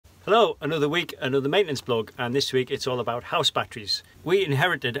Hello, another week, another maintenance blog, and this week it's all about house batteries. We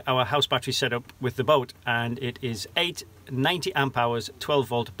inherited our house battery setup with the boat, and it is 8 90 amp hours 12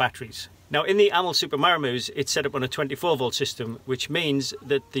 volt batteries. Now in the AML Super Marimus it's set up on a 24 volt system, which means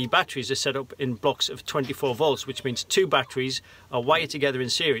that the batteries are set up in blocks of 24 volts, which means two batteries are wired together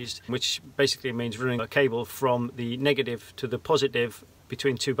in series, which basically means running a cable from the negative to the positive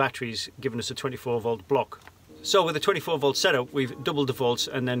between two batteries, giving us a 24 volt block. So with a 24 volt setup, we've doubled the volts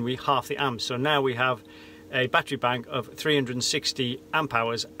and then we half the amps. So now we have a battery bank of 360 amp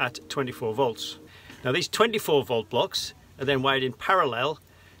hours at 24 volts. Now these 24 volt blocks are then wired in parallel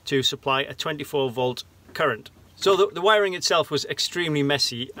to supply a 24 volt current. So the wiring itself was extremely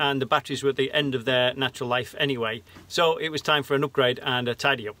messy, and the batteries were at the end of their natural life anyway. So it was time for an upgrade and a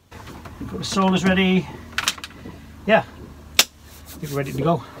tidy up. Got the solars ready. Yeah, I think we're ready to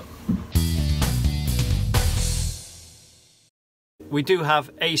go. We do have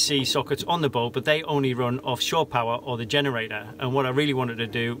AC sockets on the boat, but they only run off shore power or the generator. And what I really wanted to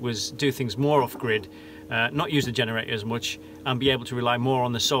do was do things more off grid, not use the generator as much, and be able to rely more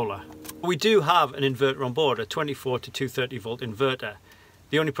on the solar. We do have an inverter on board, a 24 to 230 volt inverter.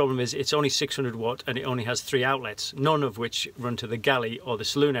 The only problem is it's only 600 watt and it only has 3 outlets, none of which run to the galley or the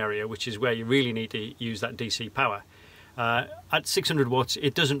saloon area, which is where you really need to use that DC power. At 600 watts,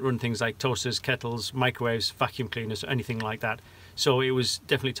 it doesn't run things like toasters, kettles, microwaves, vacuum cleaners, anything like that. So it was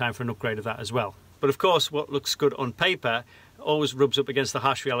definitely time for an upgrade of that as well. But of course, what looks good on paper always rubs up against the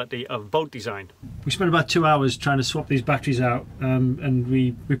harsh reality of boat design. We spent about 2 hours trying to swap these batteries out, and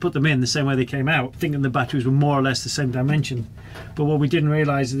we put them in the same way they came out, thinking the batteries were more or less the same dimension. But what we didn't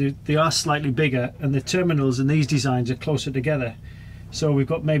realise is they are slightly bigger, and the terminals in these designs are closer together. So we've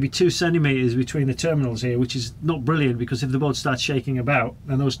got maybe 2 centimetres between the terminals here, which is not brilliant, because if the boat starts shaking about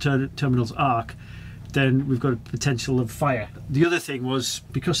and those terminals arc, then we've got a potential of fire. The other thing was,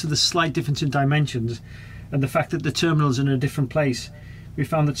 because of the slight difference in dimensions and the fact that the terminals are in a different place, we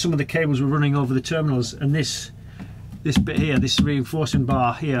found that some of the cables were running over the terminals, and this bit here, this reinforcing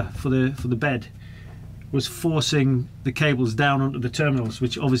bar here for the bed, was forcing the cables down onto the terminals,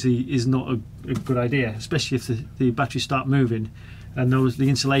 which obviously is not a good idea, especially if the batteries start moving and the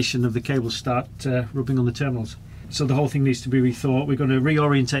insulation of the cables start rubbing on the terminals. So the whole thing needs to be rethought. We're going to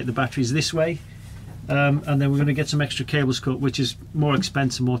reorientate the batteries this way, and then we're going to get some extra cables cut, which is more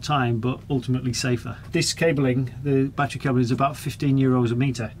expensive, more time, but ultimately safer. This cabling, the battery cabling, is about 15 euros a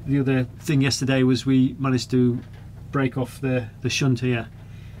metre. The other thing yesterday was we managed to break off the shunt here.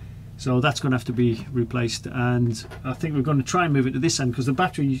 So that's going to have to be replaced, and I think we're going to try and move it to this end, because the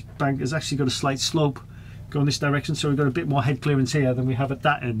battery bank has actually got a slight slope going this direction, so we've got a bit more head clearance here than we have at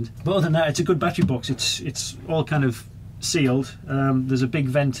that end. But other than that, it's a good battery box. It's all kind of sealed. There's a big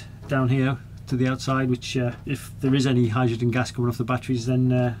vent down here to the outside, which if there is any hydrogen gas coming off the batteries, then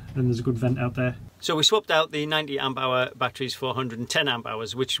there's a good vent out there. So we swapped out the 90 amp hour batteries for 110 amp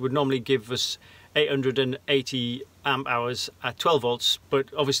hours, which would normally give us 880 amp hours at 12 volts, but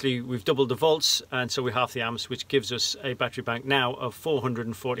obviously we've doubled the volts, and so we half the amps, which gives us a battery bank now of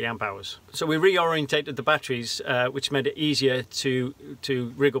 440 amp hours. So we reorientated the batteries, which made it easier to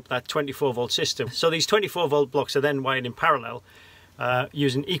rig up that 24 volt system. So these 24 volt blocks are then wired in parallel,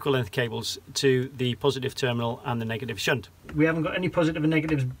 using equal length cables to the positive terminal and the negative shunt. We haven't got any positive and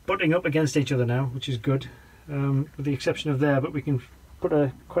negatives butting up against each other now, which is good, with the exception of there, but we can put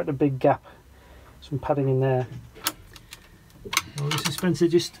quite a big gap, some padding in there. Well, the dispenser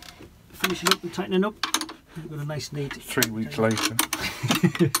just finishing up and tightening up. We've got a nice neat 3 weeks later.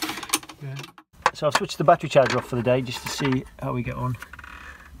 Yeah. So I've switched the battery charger off for the day just to see how we get on.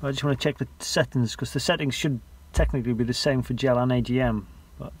 I just want to check the settings, because the settings should technically be the same for gel and AGM,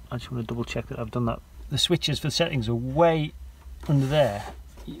 but I just want to double check that I've done that. The switches for the settings are way under there.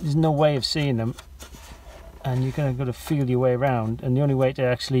 There's no way of seeing them, and you're going to got to feel your way around, and the only way to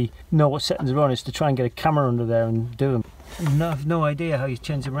actually know what settings are on is to try and get a camera under there and do them. I have no idea how you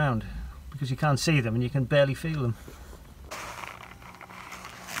change them around, because you can't see them and you can barely feel them.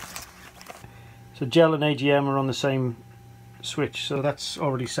 So gel and AGM are on the same switch, so that's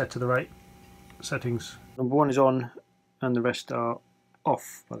already set to the right settings. Number 1 is on and the rest are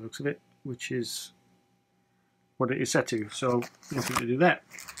off by the looks of it, which is what it is set to, so nothing to do there.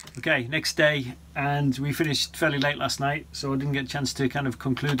 Okay, next day, and we finished fairly late last night, so I didn't get a chance to kind of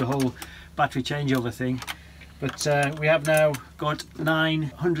conclude the whole battery changeover thing. But we have now got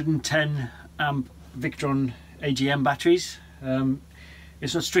 910 amp Victron AGM batteries.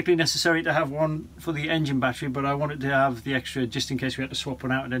 It's not strictly necessary to have one for the engine battery, but I wanted to have the extra just in case we had to swap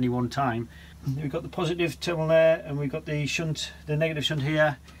one out at any one time. We've got the positive terminal there, and we've got the shunt, the negative shunt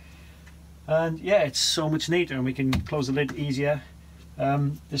here. And yeah, it's so much neater, and we can close the lid easier.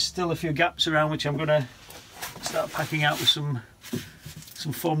 There's still a few gaps around which I'm going to start packing out with some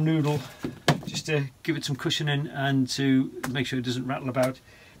foam noodle just to give it some cushioning and to make sure it doesn't rattle about.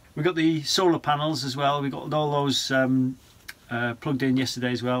 We've got the solar panels as well. We got all those plugged in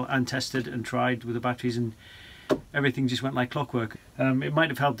yesterday as well, and tested and tried with the batteries, and everything just went like clockwork. It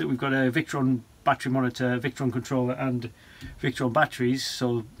might have helped that we've got a Victron battery monitor, Victron controller and Victron batteries,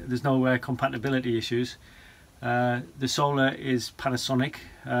 so there's no compatibility issues. The solar is Panasonic,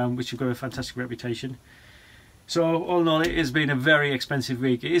 which have got a fantastic reputation. So all in all, it has been a very expensive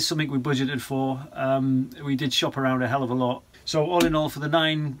week. It is something we budgeted for. We did shop around a hell of a lot. So all in all, for the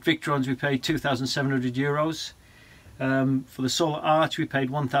 9 Victrons we paid €2,700. For the solar arch we paid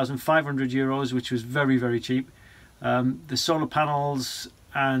 €1,500, which was very, very cheap. The solar panels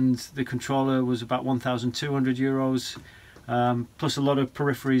and the controller was about €1,200, plus a lot of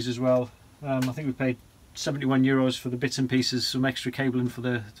peripheries as well. I think we paid €71 for the bits and pieces, some extra cabling for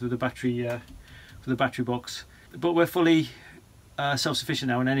the battery box. But we're fully self-sufficient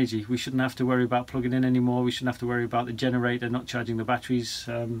now in energy. We shouldn't have to worry about plugging in anymore. We shouldn't have to worry about the generator not charging the batteries,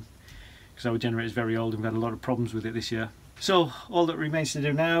 because our generator is very old and we've had a lot of problems with it this year. So all that remains to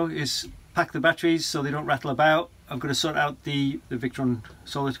do now is pack the batteries so they don't rattle about. I'm going to sort out the Victron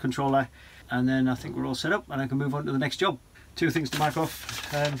solar controller, and then I think we're all set up and I can move on to the next job. 2 things to mark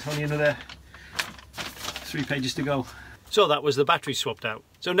off and only another 3 pages to go. So that was the battery swapped out.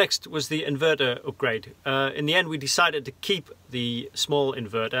 So next was the inverter upgrade. In the end we decided to keep the small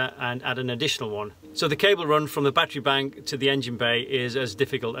inverter and add an additional one. So the cable run from the battery bank to the engine bay is as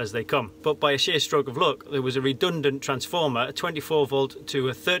difficult as they come. But by a sheer stroke of luck, there was a redundant transformer, a 24 volt to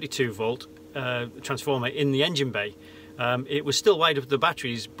a 32 volt transformer in the engine bay. It was still wired up to the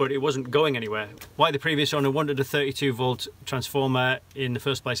batteries, but it wasn't going anywhere. Why the previous owner wanted a 32 volt transformer in the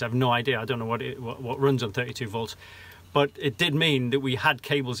first place, I have no idea. I don't know what runs on 32 volts. But it did mean that we had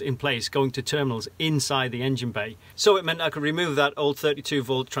cables in place going to terminals inside the engine bay. So it meant I could remove that old 32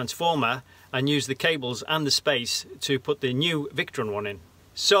 volt transformer and use the cables and the space to put the new Victron one in.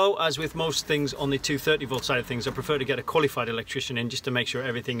 So, as with most things on the 230 volt side of things, I prefer to get a qualified electrician in just to make sure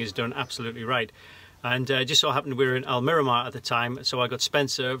everything is done absolutely right. And just so happened we were in Almiramar at the time, so I got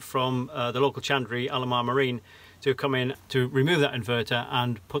Spencer from the local chandlery, Almiramar Marine, to come in to remove that inverter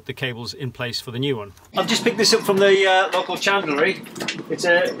and put the cables in place for the new one. I've just picked this up from the local chandlery. It's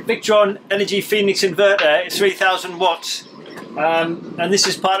a Victron Energy Phoenix inverter. It's 3000 watts, and this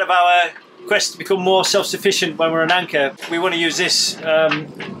is part of our quest to become more self-sufficient when we're an anchor. We want to use this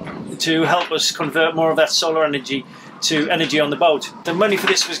to help us convert more of that solar energy to energy on the boat. The money for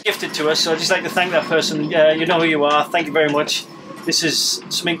this was gifted to us, so I'd just like to thank that person. You know who you are, thank you very much. This is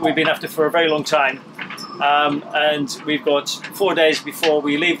something we've been after for a very long time. And we've got 4 days before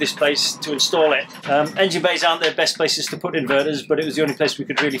we leave this place to install it. Engine bays aren't the best places to put inverters, but it was the only place we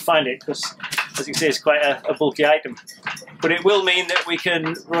could really find it because, as you can see, it's quite a bulky item. But it will mean that we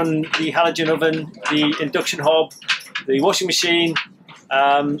can run the halogen oven, the induction hob, the washing machine,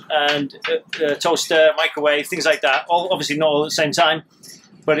 and toaster, microwave, things like that. All obviously not all at the same time,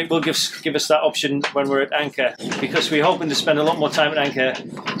 but it will give us that option when we're at anchor, because we're hoping to spend a lot more time at anchor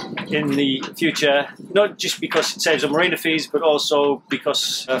in the future, not just because it saves on marina fees, but also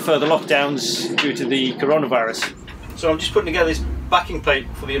because further lockdowns due to the coronavirus. So I'm just putting together this backing plate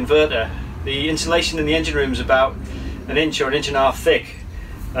for the inverter. The insulation in the engine room is about 1 inch or 1.5 inches thick,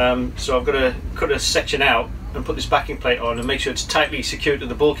 so I've got to cut a section out and put this backing plate on and make sure it's tightly secured to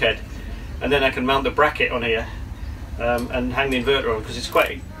the bulkhead, and then I can mount the bracket on here and hang the inverter on, because it's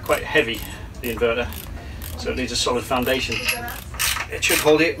quite heavy, the inverter, so it needs a solid foundation. It should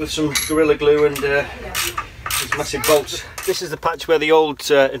hold it with some Gorilla Glue and these massive bolts. This is the patch where the old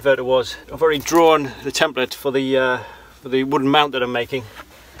inverter was. I've already drawn the template for the wooden mount that I'm making,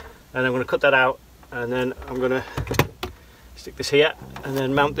 and I'm going to cut that out, and then I'm going to stick this here and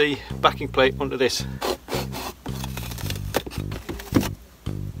then mount the backing plate onto this.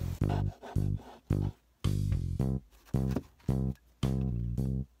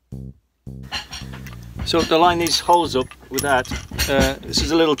 So to line these holes up with that, this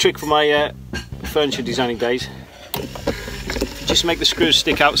is a little trick for my furniture designing days. Just make the screws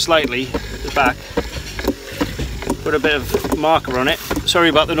stick out slightly at the back. Put a bit of marker on it. Sorry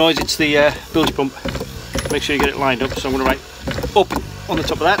about the noise, it's the bilge pump. Make sure you get it lined up, so I'm going to write up on the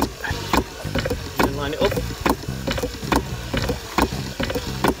top of that. And then line it up.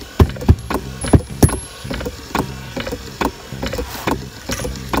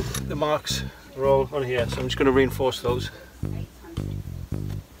 The marks are all on here, so I'm just going to reinforce those.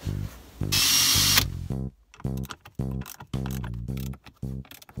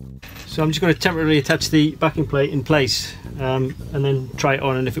 So I'm just going to temporarily attach the backing plate in place, and then try it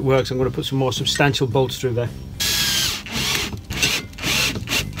on, and if it works I'm going to put some more substantial bolts through there.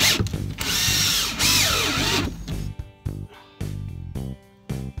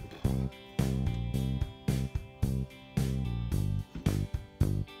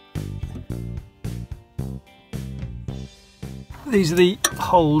 These are the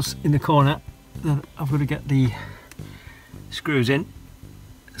holes in the corner that I've got to get the screws in,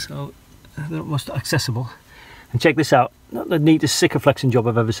 so they're not most accessible. And check this out, not the neatest sticker flexing job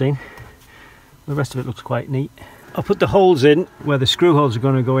I've ever seen. The rest of it looks quite neat. I'll put the holes in where the screw holes are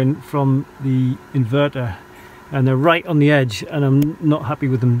going to go in from the inverter, and they're right on the edge, and I'm not happy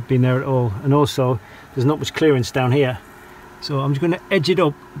with them being there at all. And also there's not much clearance down here, so I'm just going to edge it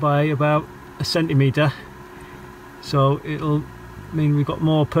up by about 1 centimetre, so it'll mean we've got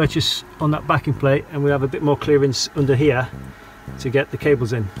more purchase on that backing plate, and we have a bit more clearance under here to get the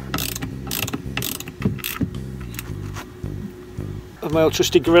cables in. With my old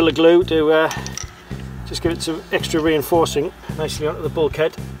trusty Gorilla Glue to just give it some extra reinforcing nicely onto the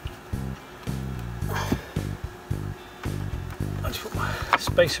bulkhead. I'll just put my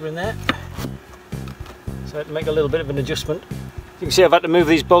spacer in there, so I had to make a little bit of an adjustment. You can see I've had to move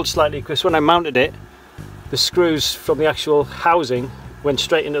these bolts slightly because when I mounted it, the screws from the actual housing went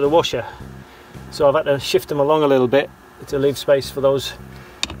straight into the washer, so I've had to shift them along a little bit to leave space for those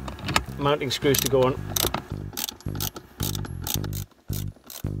mounting screws to go on.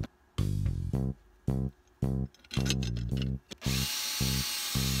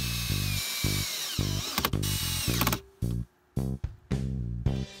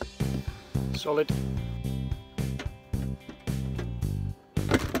 Solid.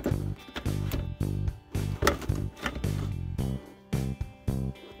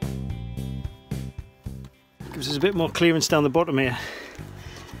 Gives us a bit more clearance down the bottom here,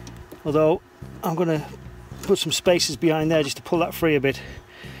 although I'm going to put some spacers behind there just to pull that free a bit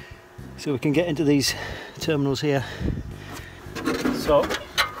so we can get into these terminals here. So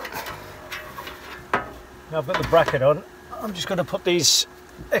now I've got the bracket on, I'm just going to put these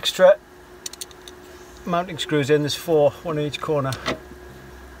extra mounting screws in. There's 4, one in each corner,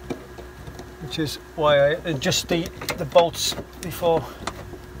 which is why I adjust the bolts before.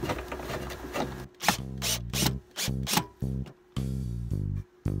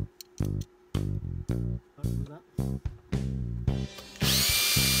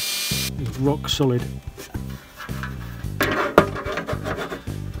 Rock solid.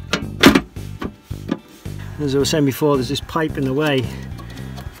 As I was saying before, there's this pipe in the way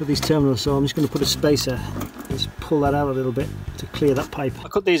for these terminals, so I'm just going to put a spacer and just pull that out a little bit to clear that pipe. I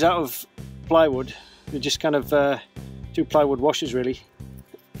cut these out of plywood. They're just kind of 2 plywood washers really,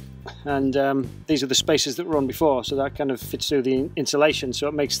 and these are the spacers that were on before, so that kind of fits through the insulation, so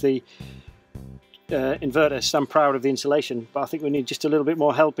it makes the inverter stand proud of the insulation. But I think we need just a little bit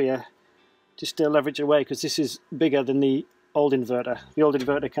more help here just to leverage it away, because this is bigger than the old inverter. The old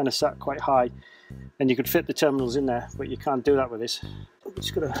inverter kind of sat quite high and you could fit the terminals in there, but you can't do that with this. I'm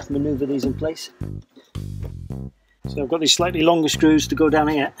just going to manoeuvre these in place. So I've got these slightly longer screws to go down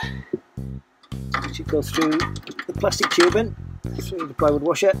here, which you go through the plastic tubing, through the plywood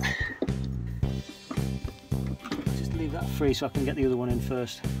washer. Just leave that free so I can get the other one in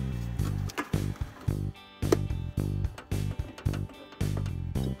first.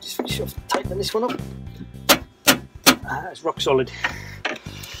 Just finish off tightening this one up. That's rock solid.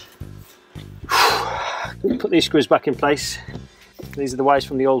 Put these screws back in place. These are the wires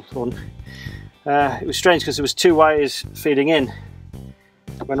from the old one. It was strange because there was 2 wires feeding in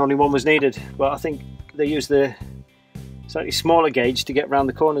when only 1 was needed, but I think they used the slightly smaller gauge to get around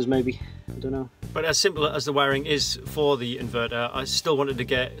the corners maybe, I don't know. But as simple as the wiring is for the inverter, I still wanted to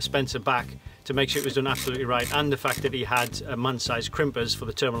get Spencer back to make sure it was done absolutely right, and the fact that he had man-sized crimpers for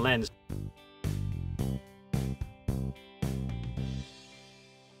the terminal ends.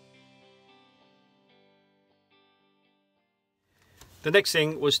 The next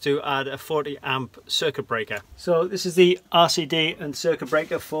thing was to add a 40 amp circuit breaker. So this is the RCD and circuit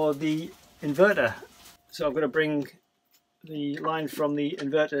breaker for the inverter. So I'm going to bring the line from the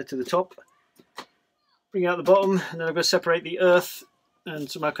inverter to the top, bring it out the bottom, and then I'm going to separate the earth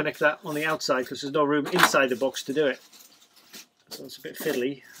and somehow connect that on the outside because there's no room inside the box to do it. So it's a bit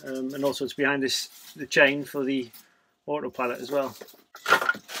fiddly, and also it's behind the chain for the autopilot as well.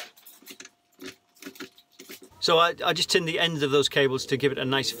 So I just tinned the ends of those cables to give it a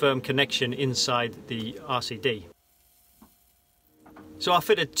nice firm connection inside the RCD. So I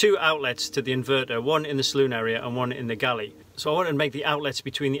fitted 2 outlets to the inverter, one in the saloon area and one in the galley. So I wanted to make the outlets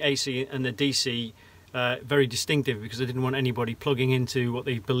between the AC and the DC very distinctive, because I didn't want anybody plugging into what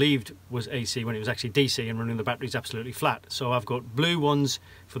they believed was AC when it was actually DC and running the batteries absolutely flat. So I've got blue ones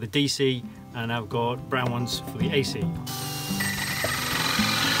for the DC and I've got brown ones for the AC.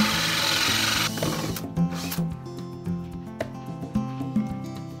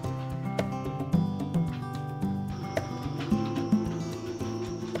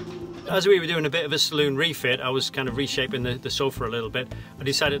 As we were doing a bit of a saloon refit, I was kind of reshaping the sofa a little bit. I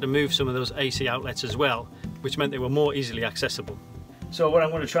decided to move some of those AC outlets as well, which meant they were more easily accessible. So what I'm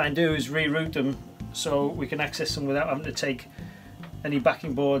going to try and do is reroute them so we can access them without having to take any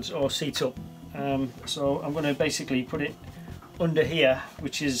backing boards or seats up. So I'm going to basically put it under here,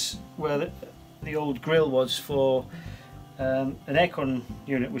 which is where the old grill was for an aircon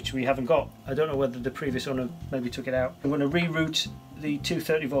unit, which we haven't got. I don't know whether the previous owner maybe took it out. I'm going to reroute the two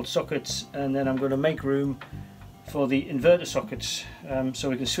 30-volt sockets, and then I'm going to make room for the inverter sockets,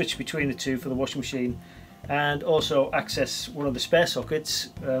 so we can switch between the two for the washing machine, and also access one of the spare sockets,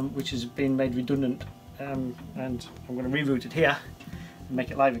 which has been made redundant, and I'm going to reroute it here and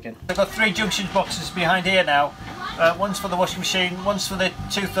make it live again. I've got 3 junction boxes behind here now. One's for the washing machine, one's for the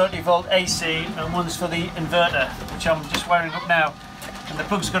 230-volt AC, and one's for the inverter, which I'm just wiring up now. And the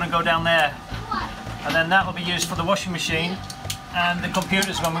plug's going to go down there, and then that will be used for the washing machine and the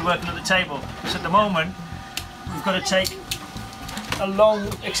computers when we're working at the table. So at the moment we've got to take a long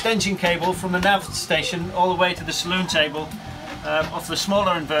extension cable from the nav station all the way to the saloon table off the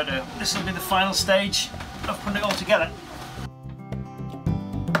smaller inverter. This will be the final stage of putting it all together.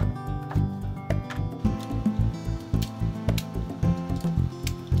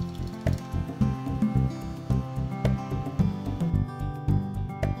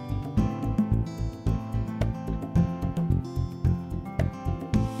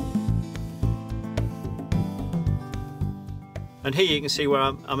 And here you can see where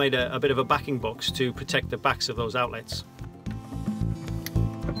I made a bit of a backing box to protect the backs of those outlets.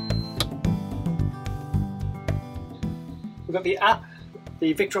 We've got the app,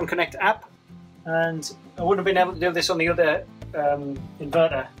 the Victron Connect app, and I wouldn't have been able to do this on the other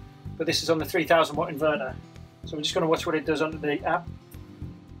inverter, but this is on the 3000 watt inverter. So we're just going to watch what it does under the app.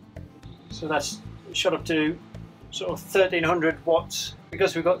 So that's shot up to sort of 1300 watts.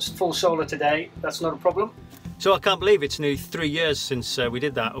 Because we've got full solar today, that's not a problem. So I can't believe it's nearly 3 years since we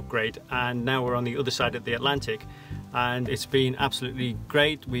did that upgrade, and now we're on the other side of the Atlantic, and it's been absolutely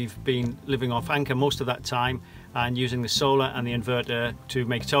great. We've been living off anchor most of that time and using the solar and the inverter to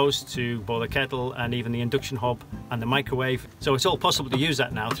make toast, to boil the kettle, and even the induction hob and the microwave. So it's all possible to use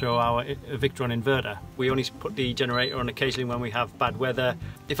that now through our Victron inverter. We only put the generator on occasionally when we have bad weather.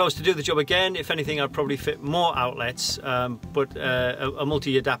 If I was to do the job again, if anything, I'd probably fit more outlets, but a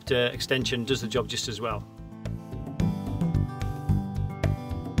multi-adapter extension does the job just as well.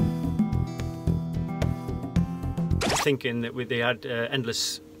 Thinking that they had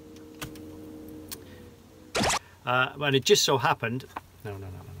endless, and it just so happened. No.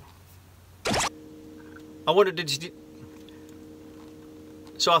 I wanted to.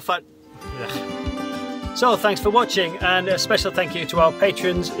 So I thought. So thanks for watching, and a special thank you to our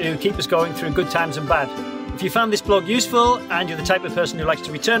patrons who keep us going through good times and bad. If you found this blog useful and you're the type of person who likes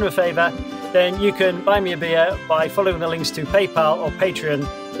to return a favour, then you can buy me a beer by following the links to PayPal or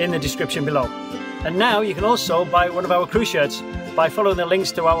Patreon in the description below. And now you can also buy one of our crew shirts by following the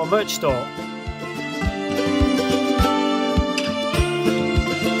links to our merch store.